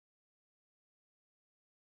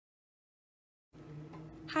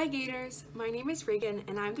Hi Gators, my name is Reagan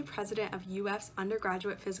and I'm the president of UF's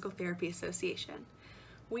Undergraduate Physical Therapy Association.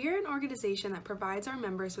 We are an organization that provides our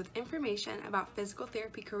members with information about physical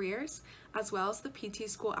therapy careers as well as the PT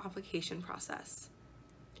school application process.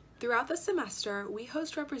 Throughout the semester, we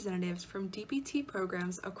host representatives from DPT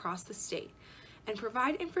programs across the state and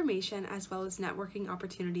provide information as well as networking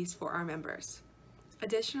opportunities for our members.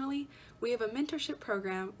 Additionally, we have a mentorship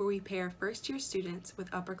program where we pair first-year students with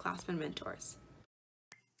upperclassmen mentors.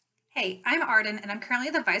 Hey, I'm Arden, and I'm currently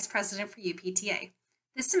the Vice President for UPTA.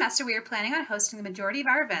 This semester, we are planning on hosting the majority of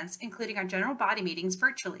our events, including our general body meetings,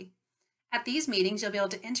 virtually. At these meetings, you'll be able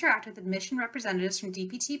to interact with admission representatives from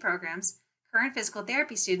DPT programs, current physical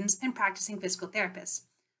therapy students, and practicing physical therapists.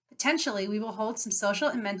 Potentially, we will hold some social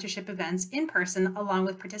and mentorship events in person, along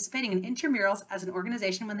with participating in intramurals as an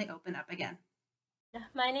organization when they open up again.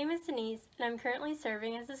 My name is Denise, and I'm currently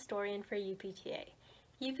serving as historian for UPTA.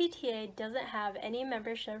 UPTA doesn't have any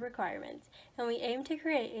membership requirements, and we aim to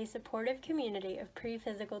create a supportive community of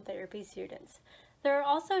pre-physical therapy students. There are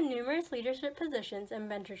also numerous leadership positions and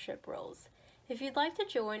mentorship roles. If you'd like to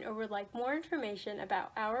join or would like more information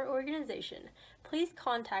about our organization, please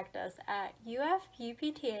contact us at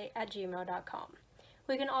ufupta@gmail.com.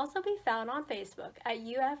 We can also be found on Facebook at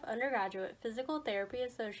UF Undergraduate Physical Therapy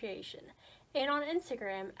Association and on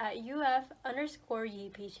Instagram at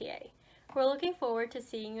UF_UPTA. We're looking forward to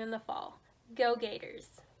seeing you in the fall. Go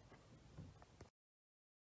Gators!